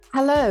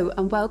Hello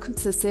and welcome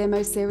to the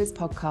CMO Series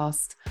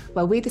Podcast,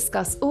 where we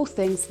discuss all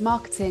things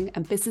marketing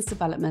and business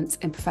development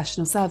in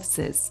professional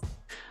services.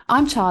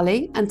 I'm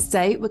Charlie, and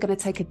today we're going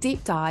to take a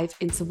deep dive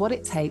into what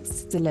it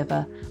takes to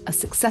deliver a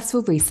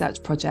successful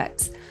research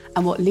project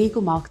and what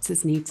legal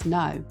marketers need to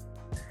know.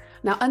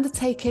 Now,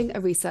 undertaking a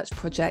research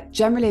project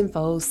generally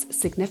involves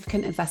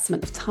significant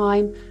investment of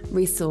time,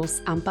 resource,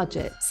 and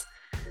budget.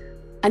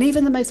 And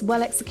even the most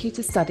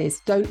well-executed studies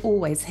don't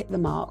always hit the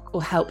mark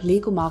or help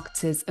legal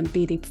marketers and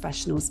BD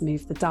professionals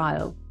move the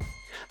dial.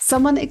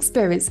 Someone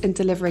experienced in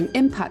delivering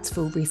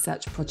impactful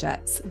research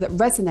projects that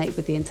resonate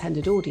with the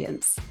intended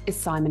audience is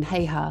Simon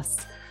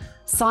Hayhurst.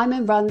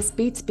 Simon runs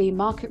B2B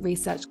market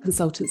research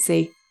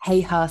consultancy,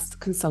 Hayhurst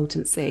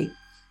Consultancy.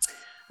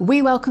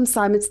 We welcome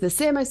Simon to the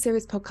CMO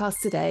Series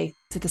Podcast today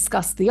to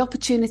discuss the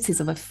opportunities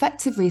of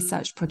effective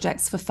research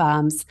projects for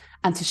firms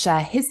and to share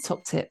his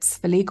top tips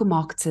for legal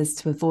marketers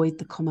to avoid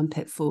the common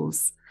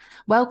pitfalls.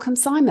 Welcome,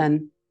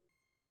 Simon.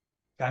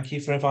 Thank you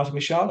for inviting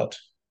me, Charlotte.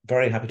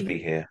 Very happy to be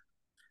here.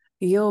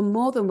 You're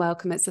more than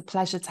welcome. It's a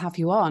pleasure to have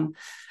you on.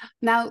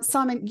 Now,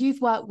 Simon,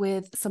 you've worked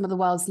with some of the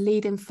world's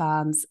leading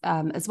firms,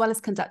 as well as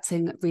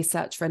conducting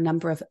research for a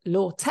number of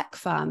law tech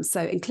firms.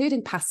 So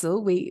including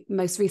Passel, we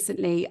most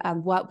recently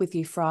worked with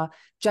you for our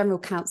general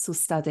counsel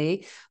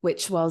study,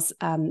 which was,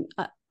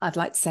 I'd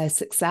like to say, a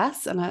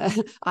success. And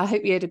I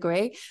hope you'd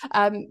agree.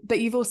 But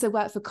you've also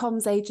worked for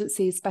comms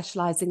agencies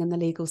specialising in the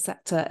legal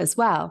sector as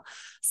well.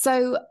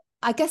 So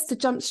I guess to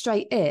jump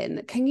straight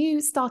in, can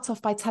you start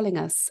off by telling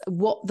us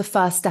what the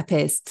first step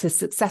is to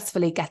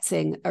successfully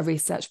getting a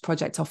research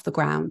project off the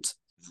ground?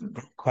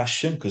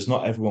 Question, because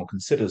not everyone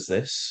considers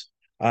this.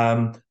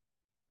 The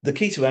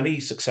key to any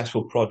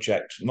successful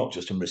project, not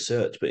just in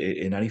research, but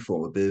in any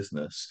form of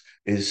business,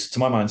 is, to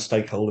my mind,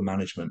 stakeholder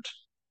management.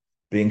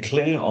 Being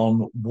clear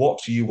on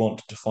what you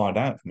want to find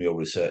out from your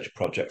research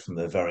project from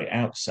the very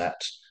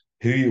outset,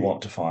 who you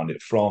want to find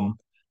it from,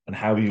 and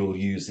how you'll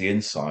use the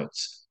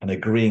insights, and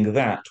agreeing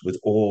that with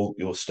all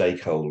your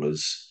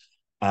stakeholders.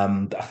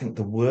 And I think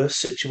the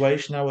worst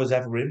situation I was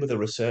ever in with a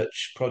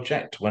research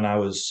project, when I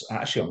was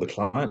actually on the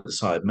client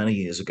side many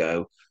years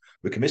ago,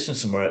 we commissioned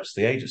somewhere else,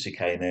 the agency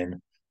came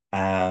in,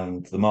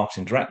 and the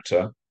marketing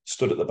director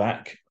stood at the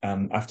back,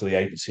 and after the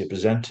agency had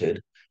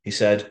presented, he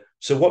said,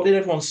 "So what did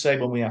everyone say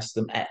when we asked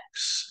them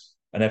X?"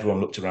 And everyone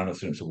looked around and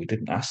said, "We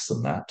didn't ask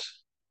them that."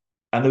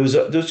 And there was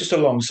just a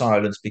long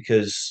silence,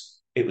 because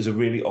it was a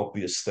really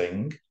obvious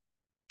thing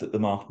that the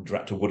marketing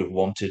director would have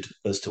wanted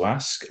us to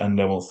ask, and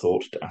no one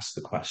thought to ask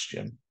the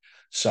question.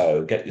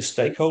 So get your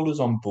stakeholders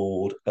on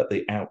board at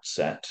the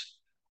outset,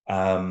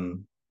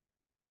 um,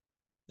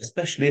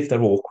 especially if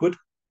they're awkward.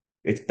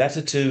 It's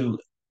better to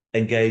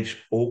engage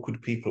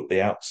awkward people at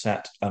the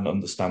outset and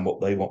understand what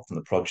they want from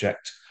the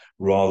project,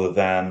 rather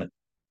than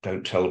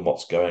don't tell them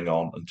what's going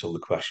on until the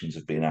questions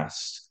have been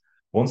asked.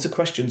 Once the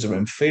questions are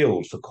in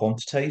field for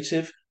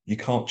quantitative, you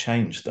can't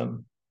change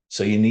them.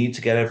 So you need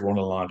to get everyone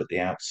aligned at the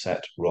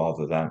outset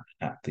rather than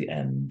at the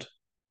end.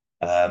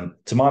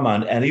 To my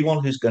mind,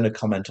 anyone who's going to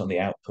comment on the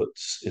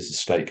outputs is a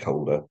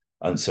stakeholder.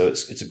 And so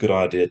it's a good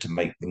idea to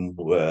make them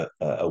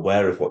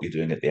aware of what you're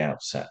doing at the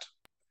outset.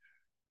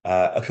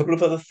 A couple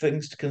of other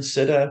things to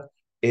consider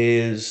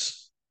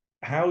is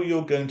how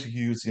you're going to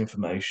use the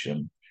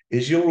information.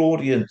 Is your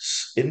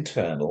audience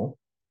internal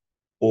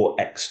or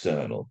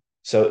external?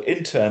 So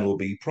internal will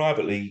be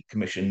privately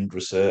commissioned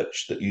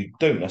research that you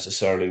don't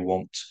necessarily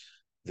want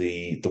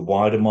the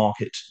wider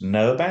market to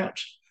know about.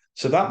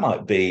 So that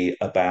might be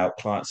about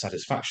client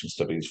satisfaction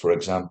studies, for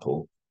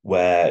example,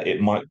 where it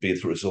might be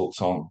the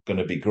results aren't going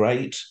to be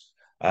great,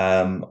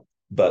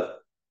 but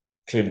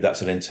clearly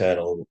that's an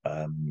internal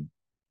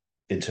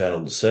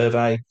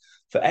survey.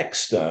 For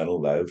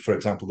external, though, for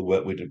example, the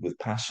work we did with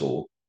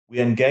Passel, we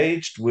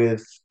engaged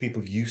with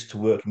people used to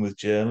working with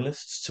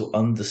journalists to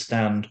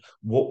understand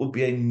what would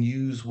be a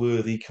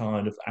newsworthy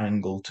kind of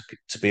angle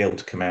to be able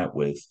to come out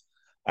with.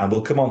 And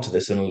we'll come on to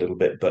this in a little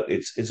bit, but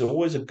it's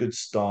always a good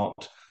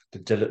start to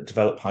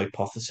develop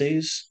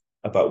hypotheses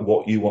about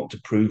what you want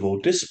to prove or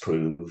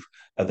disprove,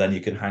 and then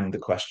you can hang the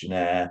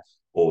questionnaire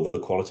or the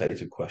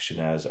qualitative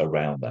questionnaires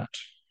around that.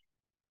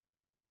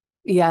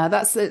 Yeah,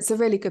 it's a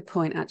really good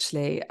point,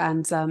 actually.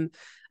 And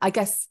I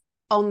guess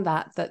on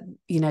that,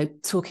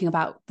 talking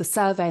about the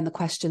survey and the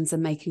questions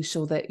and making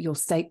sure that your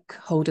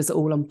stakeholders are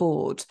all on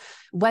board,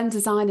 when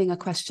designing a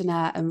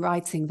questionnaire and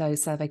writing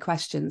those survey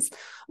questions,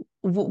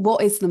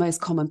 what is the most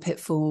common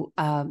pitfall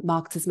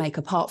marketers make,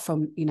 apart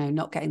from,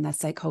 not getting their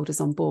stakeholders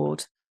on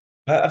board?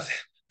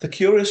 The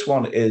curious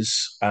one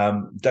is,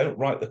 don't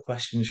write the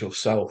questions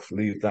yourself,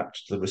 leave that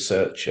to the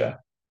researcher.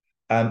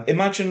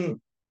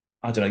 Imagine,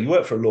 I don't know, you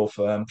work for a law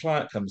firm,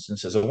 client comes and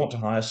says, "I want to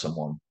hire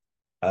someone.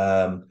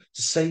 To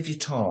save you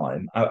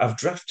time, I've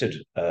drafted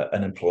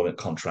an employment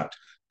contract.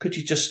 Could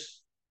you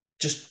just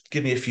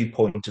give me a few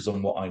pointers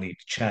on what I need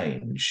to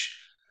change?"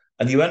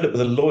 And you end up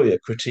with a lawyer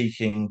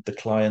critiquing the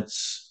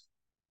client's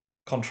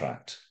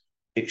contract.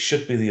 It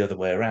should be the other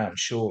way around,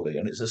 surely.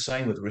 And it's the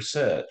same with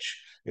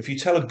research. If you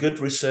tell a good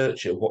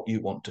researcher what you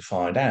want to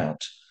find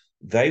out,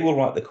 they will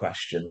write the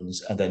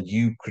questions, and then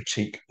you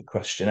critique the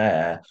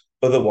questionnaire.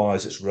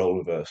 Otherwise, it's role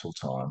reversal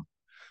time.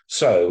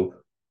 So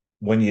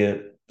when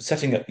you're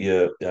setting up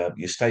your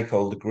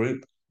stakeholder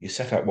group, you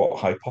set out what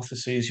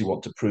hypotheses you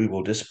want to prove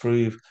or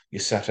disprove. You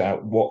set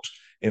out what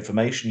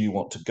information you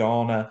want to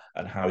garner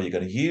and how you're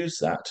going to use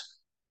that.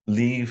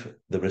 Leave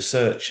the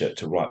researcher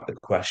to write the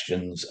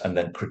questions and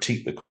then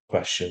critique the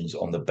questions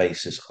on the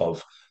basis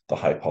of the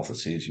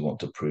hypotheses you want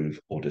to prove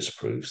or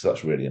disprove. So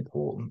that's really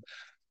important.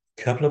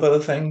 A couple of other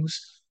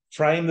things.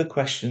 Frame the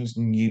questions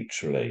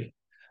neutrally,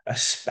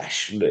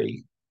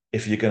 especially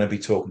if you're going to be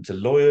talking to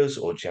lawyers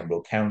or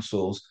general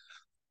counsels.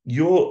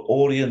 Your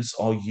audience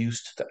are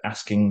used to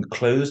asking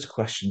closed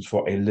questions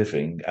for a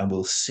living and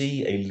will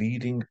see a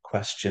leading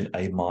question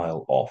a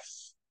mile off.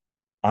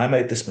 I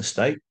made this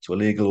mistake to a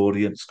legal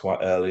audience quite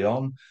early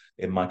on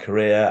in my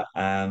career,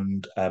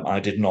 and I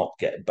did not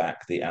get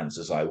back the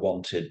answers I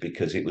wanted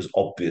because it was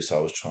obvious I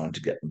was trying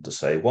to get them to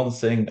say one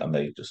thing, and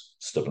they just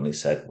stubbornly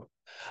said,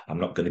 I'm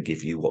not going to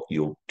give you what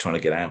you're trying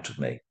to get out of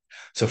me.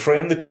 So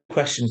frame the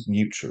questions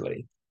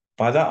neutrally.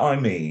 By that, I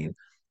mean,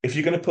 if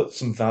you're going to put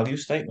some value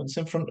statements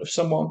in front of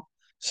someone,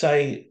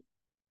 say,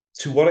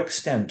 to what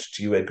extent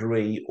do you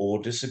agree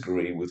or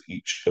disagree with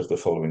each of the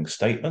following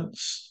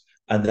statements?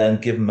 And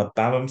then give them a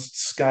balanced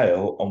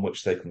scale on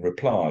which they can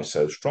reply.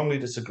 So strongly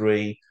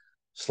disagree,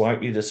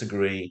 slightly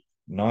disagree,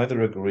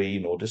 neither agree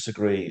nor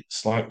disagree,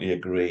 slightly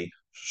agree,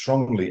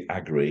 strongly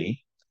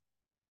agree,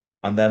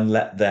 and then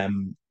let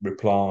them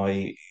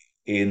reply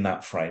in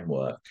that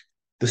framework.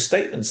 The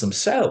statements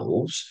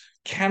themselves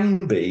can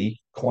be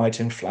quite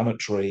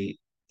inflammatory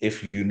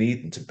if you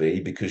need them to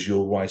be, because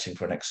you're writing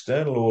for an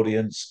external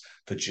audience,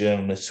 for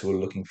journalists who are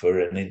looking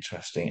for an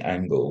interesting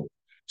angle.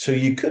 So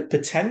you could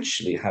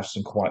potentially have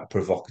some quite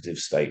provocative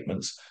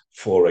statements.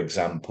 For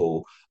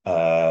example,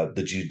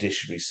 the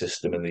judiciary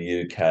system in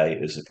the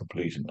UK is a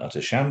complete and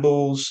utter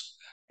shambles.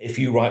 If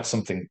you write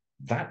something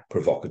that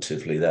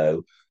provocatively,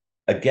 though,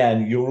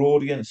 again, your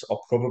audience are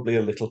probably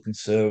a little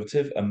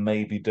conservative and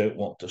maybe don't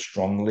want to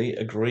strongly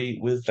agree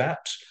with that.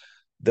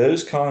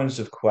 Those kinds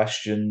of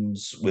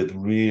questions with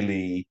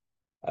really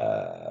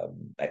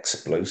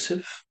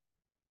explosive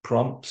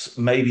prompts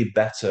may be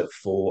better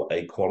for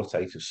a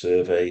qualitative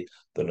survey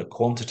than a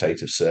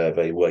quantitative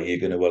survey where you're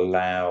going to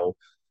allow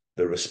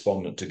the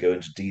respondent to go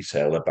into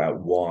detail about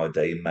why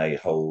they may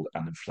hold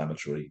an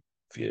inflammatory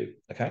view.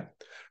 Okay.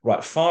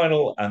 Right.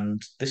 Final, and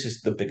this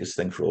is the biggest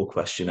thing for all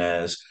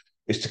questionnaires,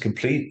 is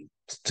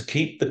to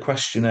keep the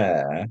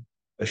questionnaire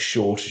as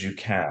short as you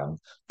can.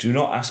 Do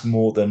not ask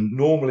more than,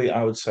 normally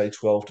I would say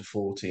 12 to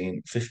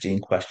 14, 15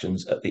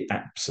 questions at the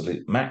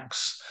absolute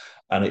max,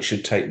 and it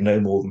should take no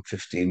more than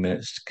 15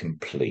 minutes to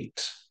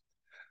complete.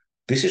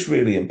 This is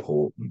really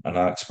important, and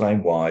I'll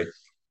explain why.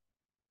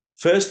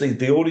 Firstly,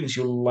 the audience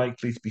you're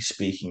likely to be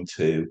speaking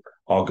to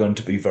are going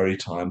to be very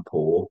time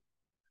poor,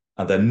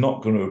 and they're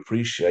not going to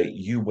appreciate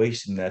you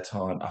wasting their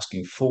time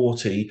asking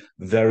 40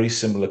 very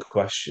similar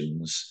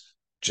questions,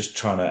 just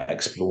trying to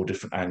explore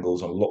different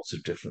angles on lots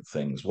of different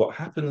things. What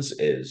happens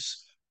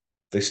is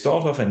they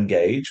start off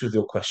engaged with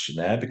your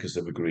questionnaire because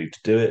they've agreed to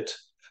do it,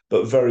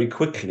 but very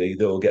quickly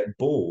they'll get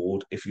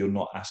bored if you're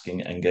not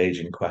asking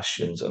engaging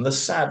questions. And the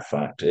sad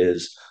fact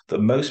is that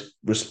most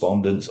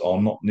respondents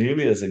are not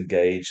nearly as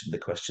engaged in the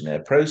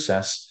questionnaire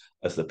process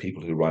as the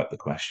people who write the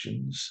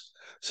questions.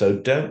 So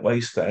don't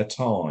waste their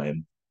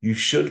time. You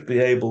should be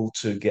able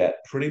to get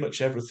pretty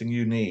much everything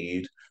you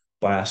need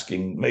by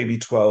asking maybe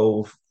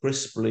 12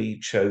 crisply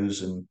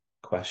chosen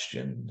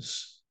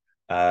questions.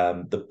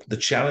 The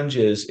challenge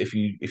is if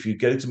you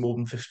go to more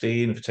than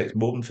 15, if it takes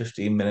more than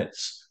 15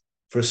 minutes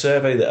for a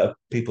survey that are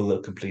people that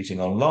are completing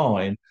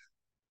online,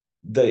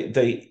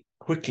 they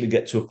quickly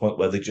get to a point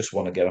where they just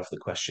want to get off the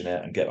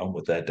questionnaire and get on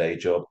with their day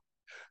job,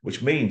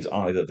 which means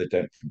either they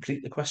don't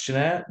complete the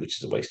questionnaire, which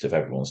is a waste of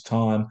everyone's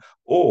time,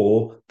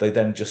 or they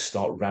then just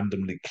start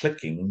randomly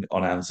clicking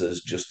on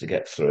answers just to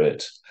get through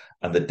it.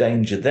 And the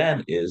danger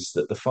then is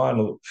that the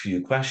final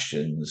few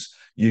questions,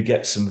 you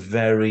get some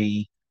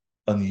very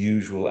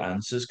unusual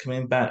answers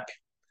coming back.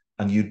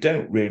 And you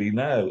don't really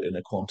know in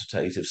a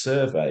quantitative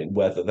survey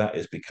whether that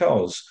is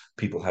because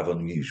people have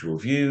unusual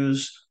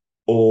views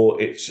or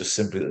it's just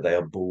simply that they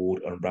are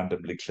bored and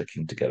randomly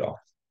clicking to get off.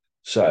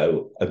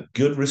 So a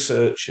good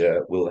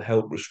researcher will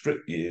help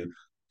restrict you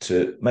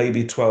to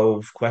maybe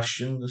 12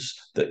 questions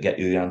that get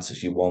you the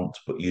answers you want,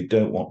 but you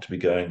don't want to be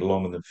going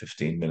longer than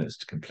 15 minutes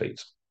to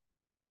complete.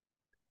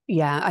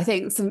 Yeah, I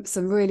think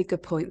some really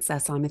good points there,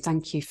 Simon.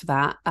 Thank you for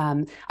that.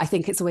 I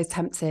think it's always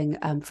tempting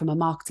from a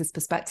marketer's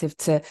perspective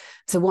to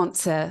want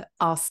to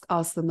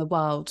ask them the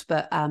world,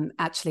 but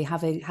actually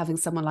having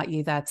someone like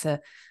you there to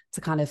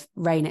kind of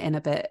rein it in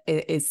a bit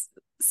is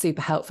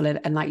super helpful.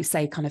 And like you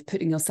say, kind of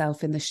putting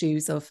yourself in the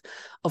shoes of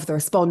the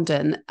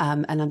respondent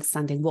and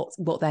understanding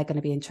what they're going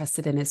to be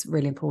interested in is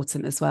really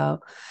important as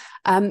well.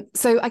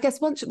 So I guess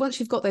once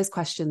you've got those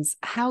questions,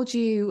 how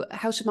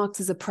should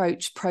marketers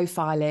approach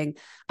profiling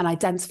and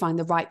identifying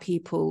the right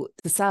people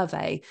to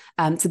survey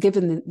to give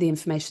them the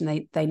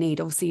information they need?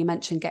 Obviously, you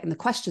mentioned getting the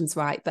questions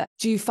right, but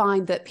do you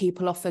find that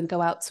people often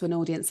go out to an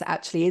audience that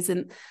actually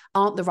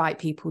aren't the right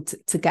people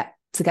to get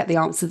to get the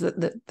answer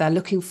that they're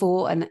looking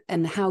for,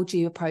 and how do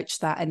you approach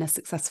that in a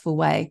successful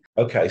way?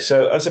 Okay,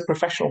 so as a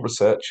professional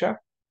researcher,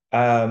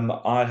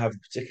 I have a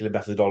particular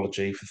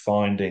methodology for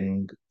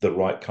finding the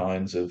right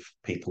kinds of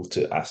people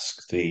to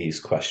ask these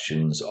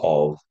questions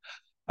of.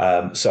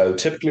 So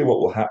typically what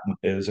will happen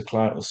is a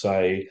client will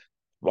say,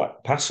 right,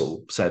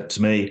 Passel said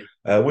to me,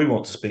 we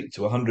want to speak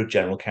to 100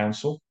 general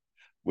counsel.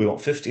 We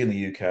want 50 in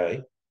the UK.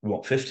 We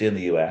want 50 in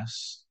the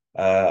US.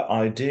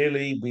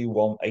 Ideally, we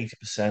want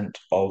 80%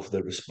 of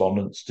the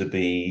respondents to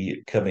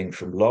be coming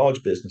from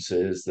large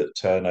businesses that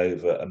turn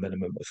over a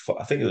minimum of,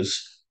 I think it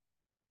was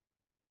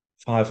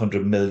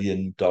 $500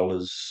 million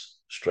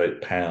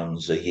straight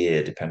pounds a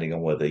year, depending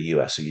on whether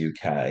US or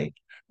UK,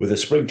 with a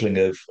sprinkling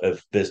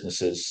of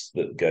businesses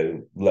that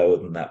go lower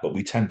than that, but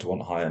we tend to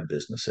want high-end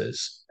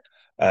businesses.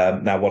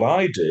 Now, what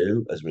I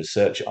do as a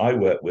researcher, I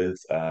work with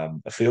a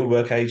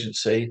fieldwork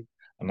agency,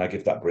 and I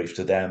give that brief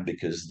to them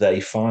because they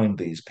find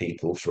these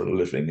people for a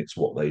living. It's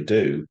what they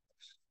do.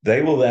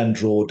 They will then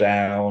draw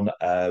down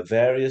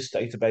various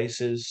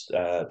databases.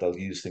 They'll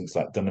use things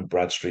like Dun&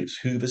 Bradstreet's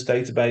Hoover's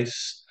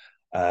database.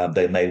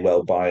 They may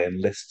well buy in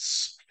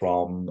lists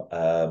from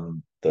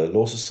the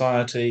Law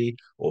Society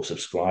or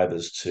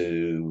subscribers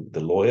to the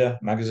Lawyer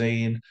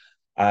magazine,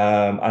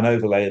 and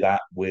overlay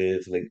that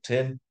with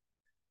LinkedIn.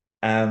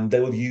 And they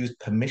will use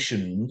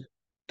permissioned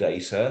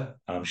data.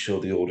 I'm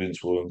sure the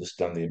audience will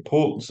understand the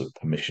importance of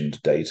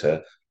permissioned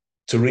data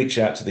to reach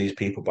out to these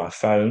people by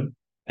phone,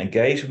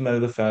 engage with them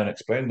over the phone,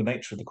 explain the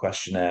nature of the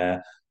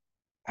questionnaire,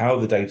 how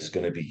the data is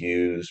going to be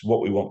used,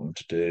 what we want them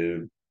to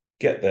do,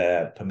 get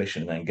their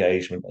permission and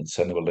engagement, and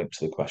send them a link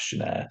to the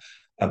questionnaire.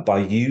 And by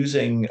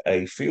using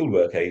a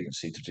fieldwork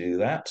agency to do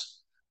that,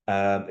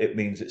 it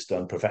means it's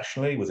done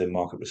professionally within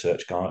Market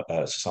Research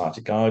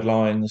Society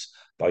guidelines.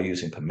 By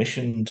using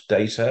permissioned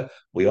data,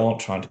 we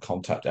aren't trying to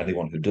contact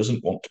anyone who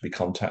doesn't want to be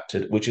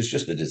contacted, which is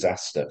just a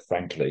disaster,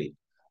 frankly.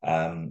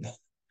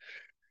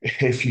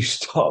 If you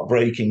start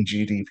breaking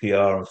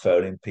GDPR and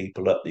phoning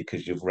people up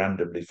because you've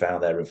randomly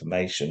found their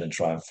information and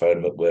try and phone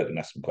them at work and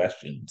ask them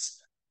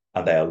questions,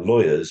 and they are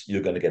lawyers,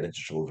 you're going to get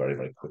into trouble very,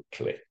 very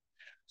quickly.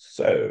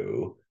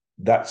 So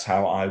that's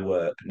how I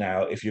work.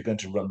 Now, if you're going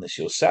to run this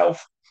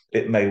yourself,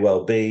 it may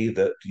well be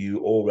that you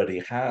already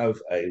have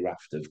a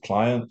raft of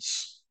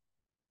clients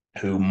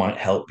who might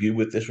help you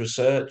with this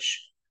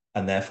research,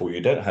 and therefore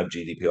you don't have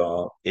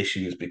GDPR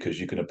issues because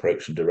you can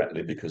approach them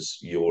directly because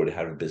you already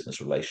have a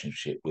business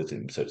relationship with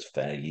them, so it's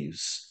fair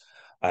use.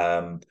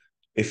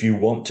 If you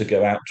want to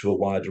go out to a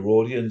wider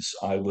audience,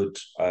 I would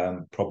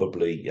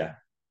probably, yeah,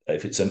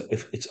 if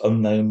it's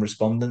unknown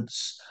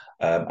respondents,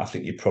 I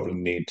think you probably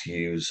need to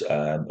use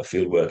a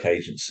fieldwork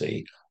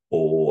agency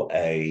or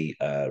a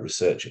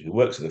researcher who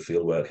works with a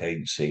fieldwork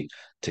agency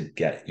to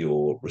get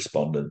your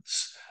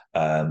respondents.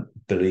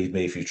 Believe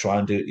me, if you try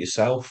and do it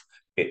yourself,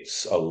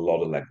 it's a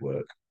lot of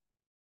legwork.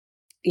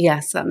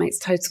 Yes, that makes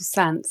total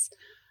sense.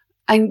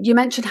 And you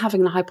mentioned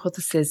having the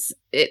hypothesis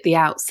at the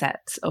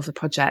outset of the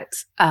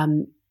project.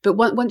 But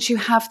once you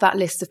have that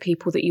list of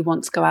people that you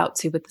want to go out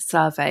to with the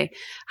survey,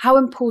 how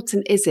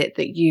important is it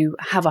that you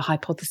have a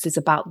hypothesis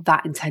about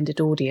that intended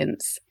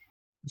audience?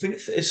 I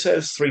think it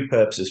serves three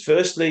purposes.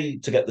 Firstly,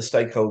 to get the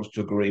stakeholders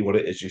to agree what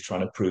it is you're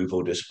trying to prove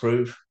or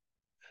disprove.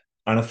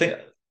 And I think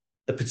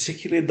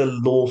particularly in the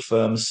law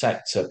firm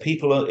sector,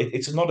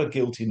 it's not a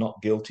guilty,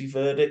 not guilty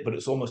verdict, but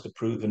it's almost a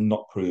proven,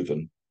 not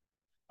proven.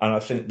 And I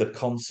think the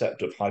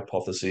concept of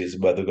hypotheses,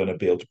 whether they're going to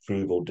be able to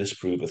prove or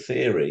disprove a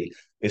theory,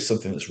 is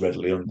something that's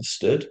readily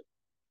understood.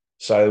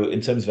 So, in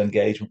terms of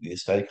engagement with your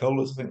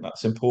stakeholders, I think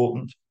that's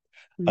important.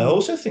 I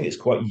also think it's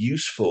quite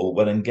useful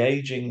when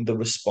engaging the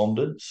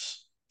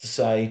respondents to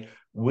say,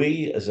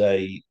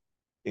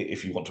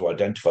 if you want to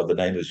identify the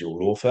name as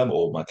your law firm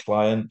or my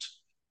client,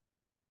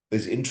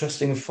 is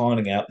interested in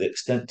finding out the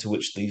extent to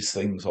which these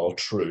things are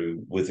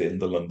true within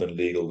the London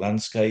legal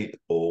landscape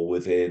or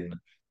within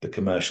the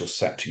commercial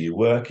sector you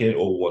work in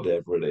or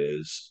whatever it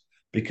is,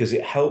 because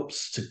it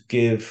helps to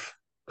give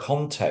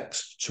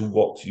context to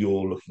what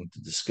you're looking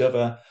to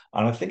discover.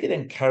 And I think it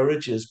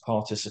encourages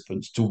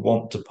participants to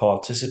want to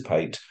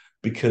participate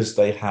because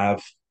they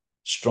have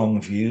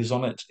strong views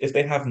on it. If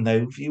they have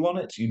no view on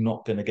it, you're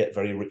not going to get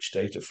very rich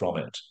data from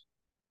it.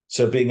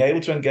 So being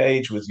able to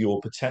engage with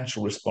your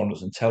potential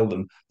respondents and tell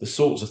them the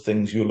sorts of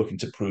things you're looking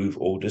to prove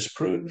or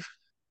disprove,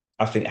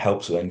 I think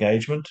helps with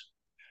engagement.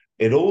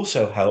 It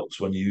also helps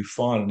when you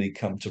finally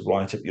come to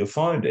write up your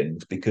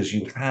findings because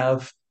you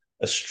have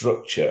a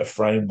structure, a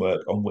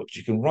framework on which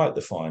you can write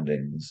the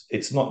findings.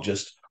 It's not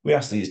just, we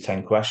asked these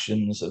 10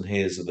 questions and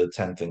here's the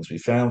 10 things we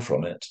found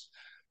from it.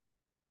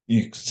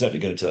 You can certainly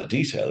go into that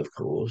detail, of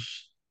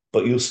course,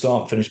 but you'll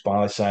start finish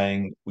by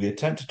saying, we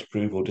attempted to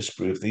prove or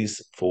disprove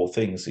these 4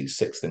 things, these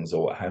 6 things,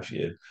 or what have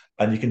you.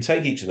 And you can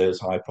take each of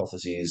those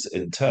hypotheses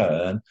in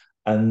turn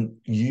and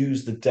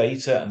use the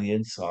data and the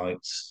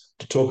insights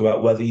to talk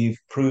about whether you've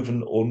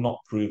proven or not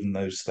proven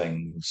those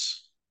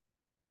things.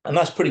 And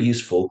that's pretty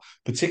useful,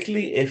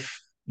 particularly if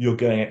you're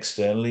going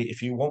externally.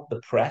 If you want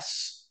the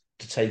press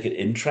to take an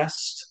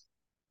interest,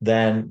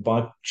 then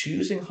by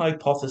choosing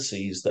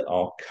hypotheses that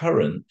are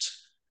current,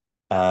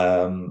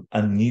 and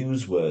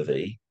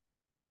newsworthy,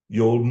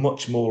 you're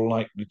much more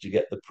likely to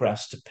get the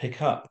press to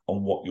pick up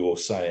on what you're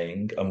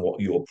saying and what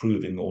you're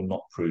proving or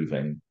not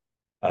proving.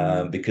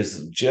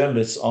 Because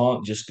journalists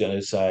aren't just going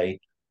to say,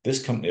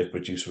 this company have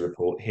produced a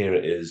report, here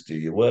it is, do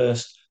your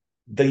worst.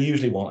 They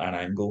usually want an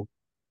angle.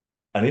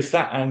 And if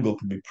that angle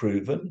can be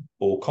proven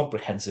or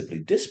comprehensively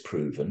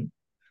disproven,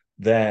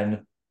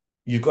 then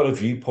you've got a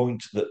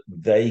viewpoint that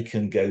they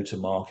can go to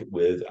market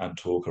with and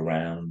talk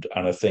around.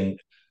 And I think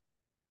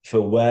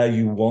for where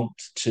you want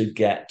to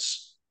get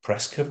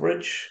press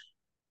coverage,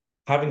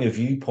 having a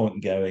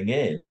viewpoint going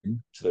in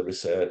to the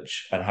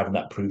research and having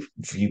that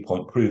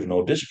viewpoint proven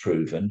or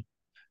disproven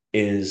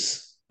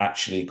is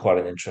actually quite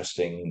an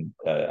interesting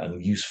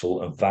and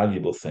useful and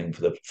valuable thing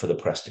for the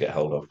press to get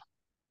hold of.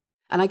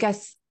 And I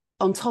guess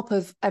on top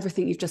of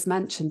everything you've just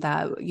mentioned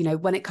there,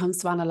 when it comes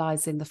to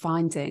analysing the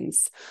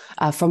findings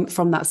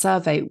from that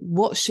survey,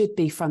 what should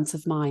be front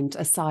of mind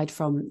aside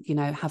from,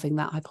 having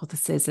that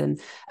hypothesis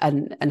and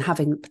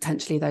having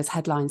potentially those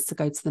headlines to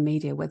go to the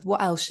media with?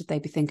 What else should they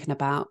be thinking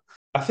about?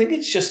 I think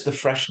it's just the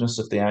freshness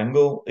of the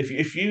angle.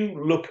 If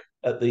you look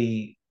at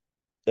the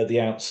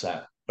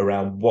outset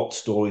around what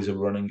stories are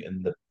running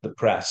in the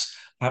press,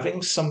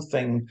 having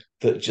something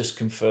that just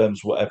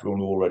confirms what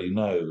everyone already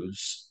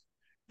knows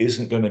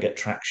isn't going to get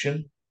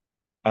traction.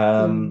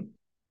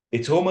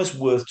 It's almost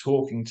worth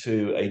talking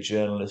to a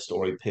journalist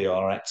or a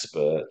PR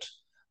expert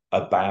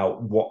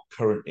about what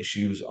current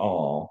issues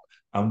are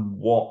and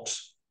what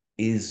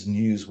is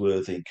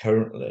newsworthy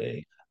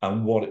currently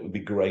and what it would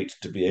be great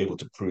to be able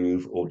to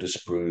prove or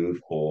disprove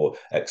or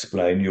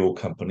explain your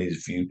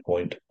company's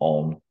viewpoint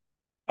on.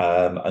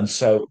 And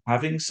so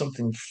having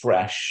something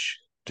fresh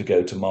to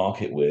go to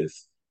market with,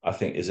 I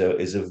think is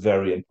a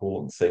very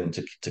important thing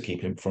to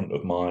keep in front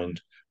of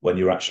mind when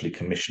you're actually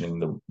commissioning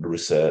the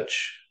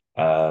research.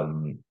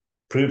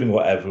 Proving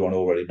what everyone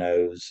already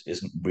knows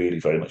isn't really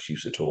very much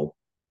use at all.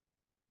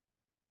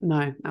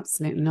 No,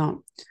 absolutely not.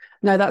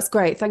 No, that's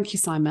great. Thank you,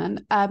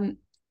 Simon.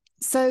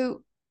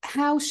 So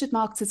how should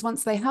marketers,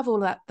 once they have all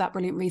that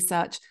brilliant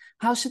research,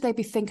 how should they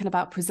be thinking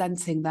about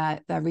presenting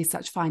their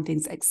research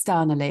findings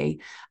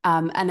externally?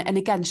 And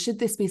again, should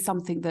this be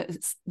something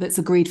that's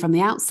agreed from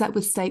the outset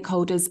with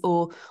stakeholders,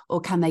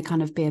 or can they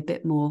kind of be a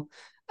bit more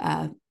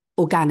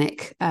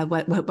organic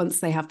once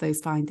they have those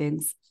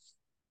findings?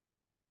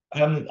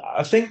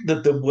 I think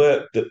that the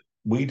work that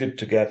we did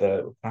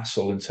together,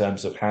 Passel, in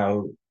terms of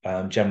how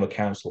General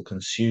Counsel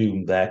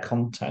consume their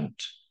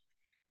content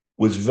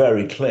was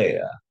very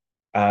clear.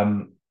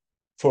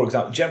 For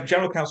example,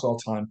 General Counsel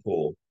are time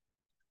poor.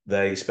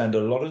 They spend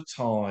a lot of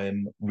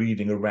time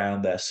reading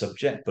around their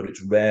subject, but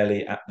it's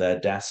rarely at their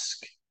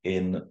desk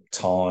in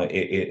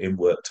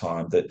work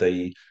time. That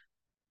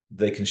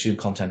they consume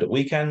content at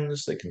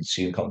weekends. They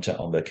consume content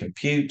on their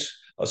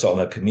on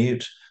their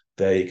commute.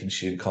 They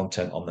consume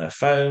content on their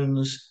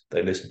phones.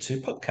 They listen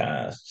to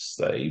podcasts.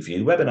 They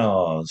view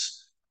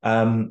webinars.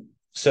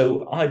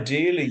 So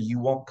ideally, you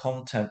want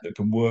content that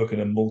can work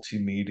in a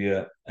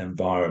multimedia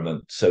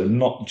environment. So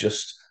not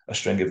just a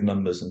string of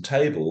numbers and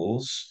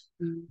tables,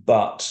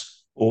 but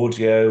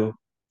audio,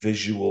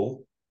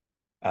 visual,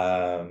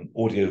 as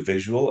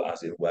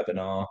in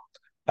webinar,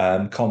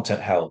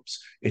 content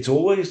helps. It's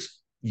always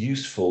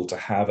useful to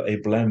have a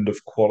blend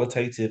of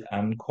qualitative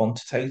and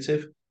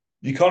quantitative.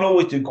 You can't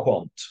always do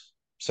quant.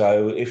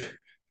 So if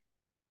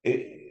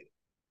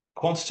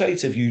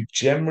quantitative, you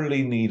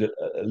generally need at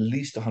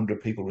least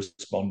 100 people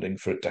responding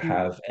for it to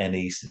have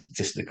any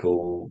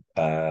statistical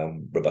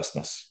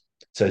robustness.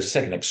 So to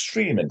take an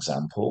extreme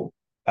example,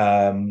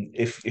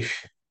 if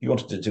you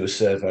wanted to do a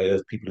survey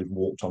of people who've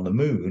walked on the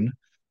moon,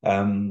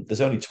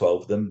 there's only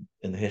 12 of them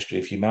in the history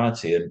of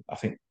humanity, and I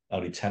think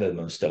only 10 of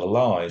them are still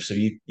alive. So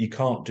you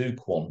can't do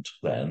quant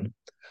then.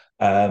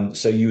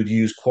 So you would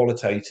use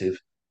qualitative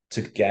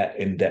to get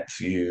in-depth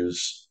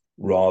views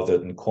rather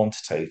than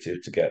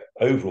quantitative to get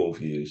overall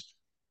views.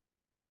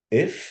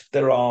 If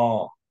there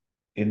are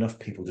enough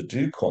people to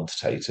do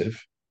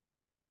quantitative,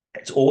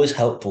 it's always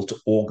helpful to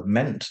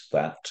augment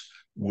that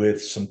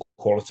with some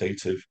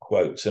qualitative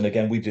quotes. And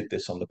again, we did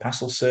this on the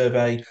Passel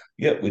survey.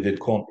 Yep, we did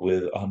quant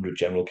with 100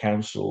 general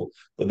counsel,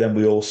 but then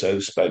we also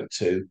spoke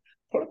to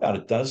probably about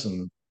a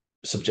dozen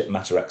subject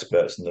matter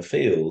experts in the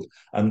field.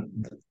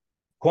 And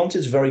quant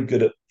is very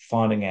good at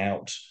finding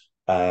out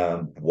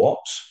what,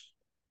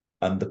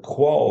 and the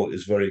qual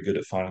is very good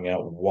at finding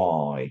out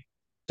why.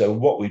 So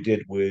what we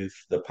did with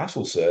the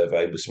Passel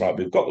survey was, right,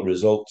 we've got the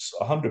results.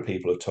 100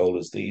 people have told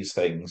us these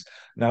things.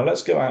 Now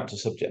let's go out to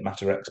subject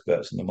matter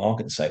experts in the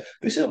market and say,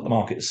 this is what the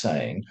market is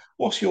saying.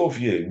 What's your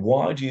view?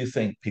 Why do you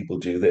think people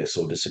do this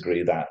or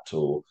disagree that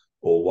or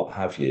what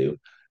have you?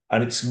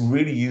 And it's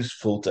really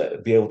useful to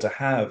be able to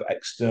have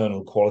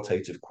external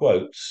qualitative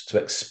quotes to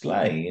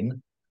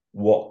explain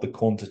what the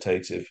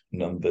quantitative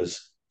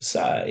numbers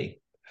say.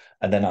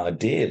 And then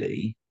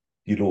ideally,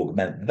 you'd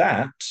augment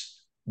that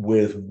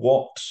with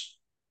what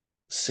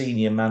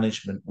senior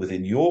management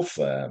within your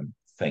firm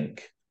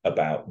think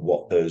about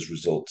what those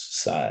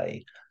results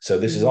say. So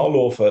this is our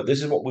law firm.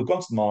 This is what we've gone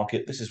to the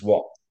market. This is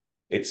what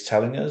it's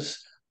telling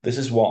us. This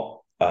is what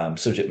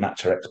subject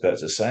matter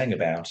experts are saying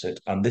about it,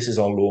 and this is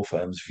our law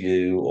firm's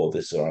view, or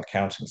this is our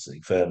accountancy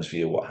firm's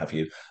view, what have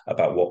you,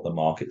 about what the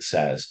market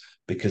says,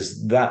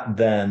 because that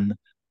then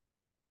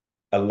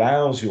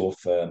allows your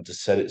firm to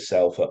set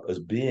itself up as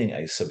being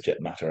a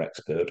subject matter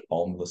expert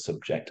on the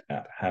subject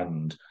at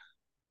hand.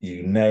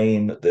 You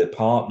name the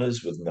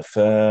partners within the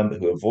firm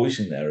who are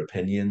voicing their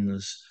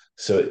opinions.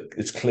 So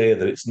it's clear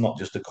that it's not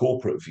just a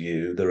corporate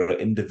view. There are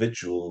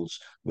individuals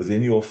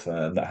within your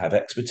firm that have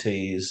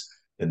expertise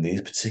in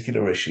these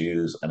particular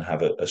issues and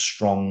have a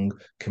strong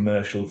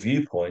commercial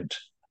viewpoint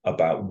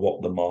about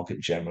what the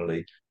market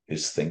generally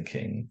is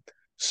thinking.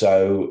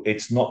 So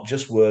it's not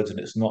just words, and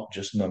it's not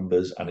just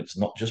numbers, and it's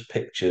not just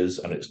pictures,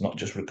 and it's not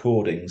just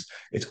recordings.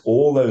 It's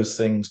all those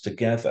things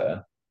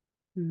together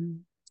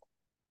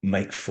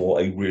make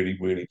for a really,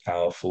 really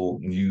powerful,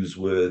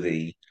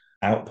 newsworthy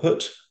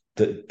output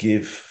that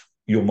give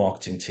your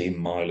marketing team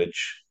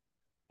mileage.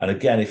 And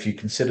again, if you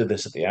consider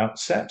this at the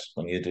outset,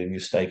 when you're doing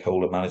your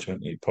stakeholder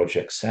management, your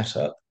project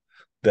setup,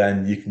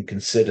 then you can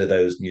consider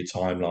those new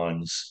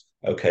timelines.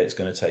 Okay, it's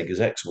going to take us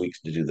X weeks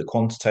to do the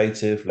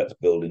quantitative. Let's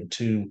build in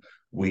 2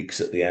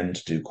 weeks at the end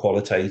to do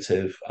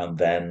qualitative, and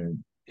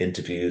then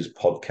interviews,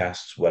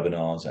 podcasts,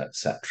 webinars,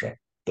 etc.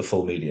 The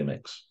full media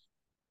mix.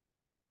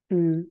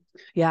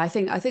 Yeah, I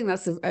think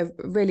that's a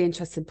really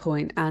interesting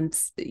point. And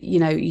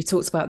you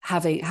talked about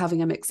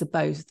having a mix of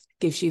both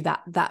gives you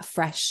that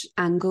fresh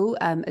angle,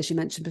 as you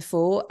mentioned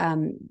before.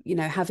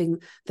 Having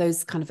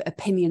those kind of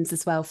opinions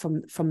as well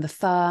from the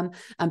firm,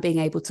 and being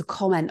able to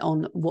comment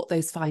on what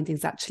those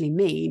findings actually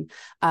mean,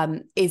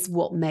 is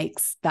what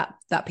makes that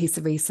piece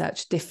of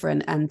research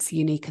different and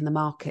unique in the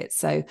market.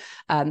 So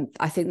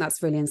I think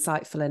that's really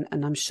insightful,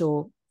 and I'm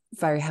sure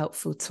very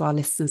helpful to our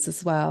listeners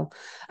as well.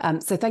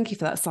 So thank you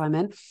for that,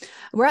 Simon.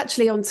 We're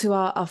actually on to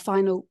our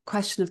final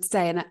question of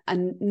today.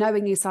 And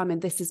knowing you, Simon,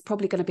 this is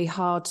probably going to be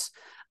a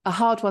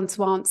hard one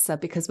to answer,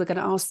 because we're going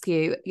to ask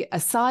you,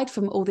 aside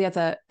from all the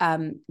other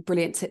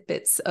brilliant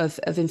tidbits of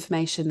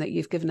information that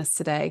you've given us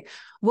today,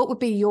 what would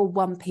be your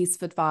one piece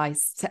of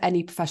advice to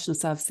any professional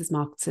services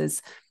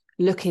marketers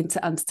looking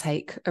to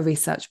undertake a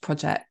research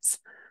project?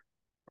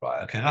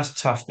 Right, okay,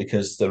 that's tough,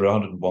 because there are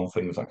 101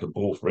 things I could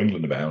ball for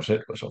England about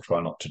it, which I'll try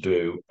not to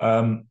do.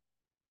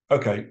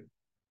 Okay,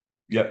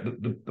 yeah,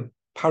 the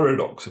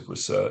paradox of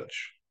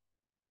research,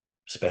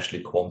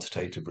 especially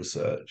quantitative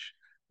research,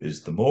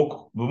 is the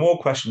more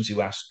questions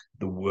you ask,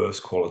 the worse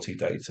quality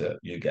data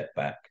you get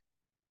back.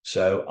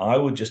 So I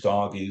would just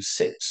argue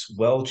 6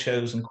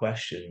 well-chosen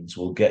questions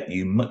will get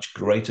you much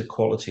greater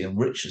quality and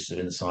richness of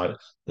insight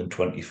than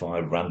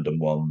 25 random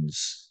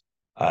ones.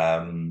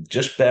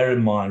 Just bear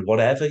in mind,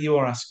 whatever you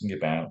are asking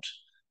about,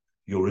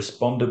 your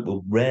respondent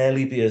will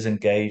rarely be as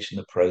engaged in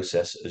the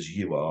process as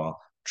you are,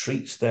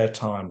 treats their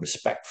time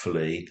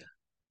respectfully,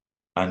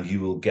 and you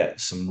will get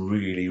some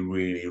really,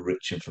 really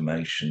rich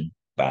information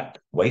back.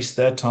 Waste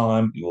their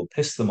time, you will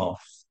piss them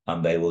off,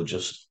 and they will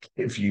just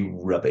give you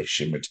rubbish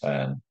in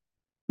return.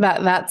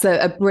 That's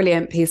a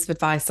brilliant piece of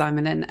advice,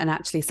 Simon, and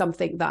actually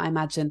something that I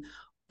imagine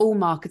all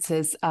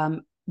marketers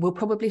will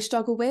probably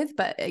struggle with,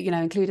 but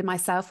including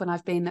myself when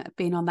I've been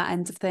on that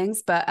end of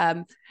things. But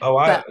I've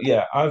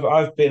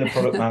been a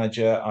product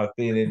manager. I've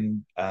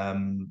been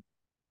in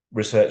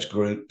research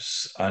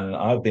groups, and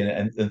I've been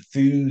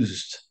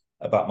enthused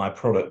about my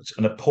product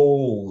and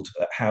appalled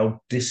at how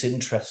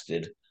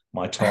disinterested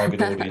my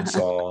target audience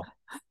are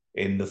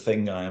in the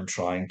thing I am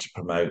trying to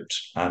promote.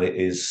 And it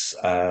is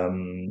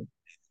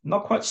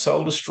not quite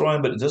soul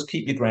destroying, but it does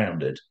keep you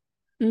grounded.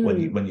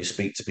 When you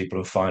speak to people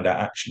and find out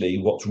actually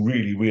what's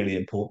really, really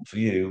important for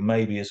you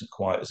maybe isn't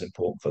quite as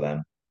important for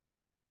them.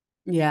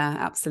 Yeah,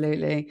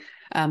 absolutely.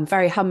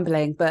 Very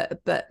humbling, but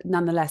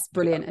nonetheless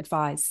brilliant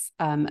advice.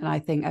 And I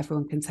think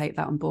everyone can take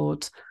that on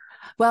board.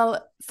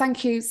 Well,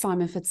 thank you,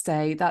 Simon, for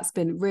today. That's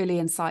been really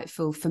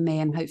insightful for me,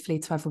 and hopefully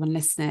to everyone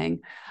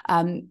listening.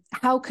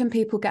 How can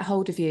people get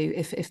hold of you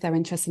if they're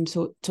interested in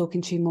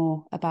talking to you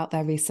more about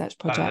their research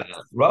project?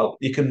 Well,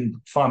 you can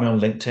find me on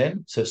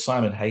LinkedIn. So it's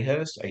Simon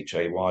Hayhurst,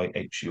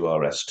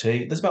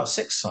 Hayhurst. There's about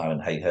 6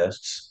 Simon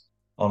Hayhursts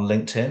on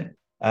LinkedIn.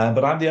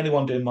 But I'm the only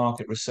one doing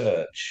market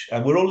research.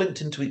 And we're all linked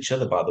into each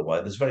other, by the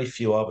way. There's very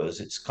few others.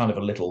 It's kind of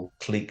a little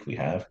clique we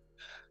have.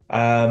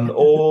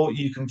 Or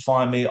you can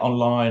find me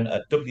online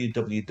at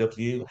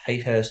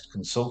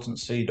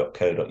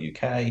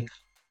www.hayhurstconsultancy.co.uk,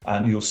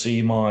 and you'll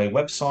see my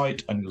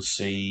website, and you'll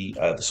see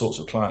the sorts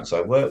of clients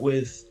I work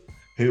with,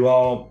 who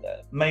are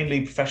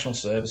mainly professional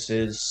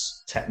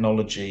services,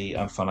 technology,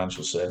 and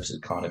financial services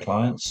kind of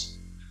clients.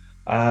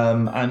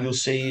 And you'll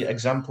see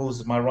examples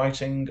of my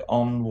writing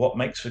on what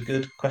makes for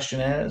good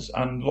questionnaires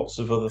and lots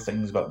of other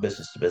things about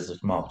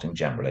business-to-business marketing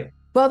generally.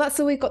 Well, that's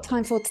all we've got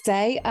time for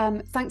today.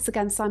 Thanks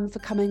again, Simon, for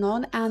coming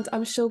on, and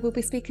I'm sure we'll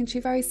be speaking to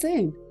you very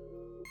soon.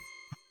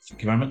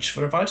 Thank you very much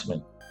for inviting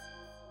me.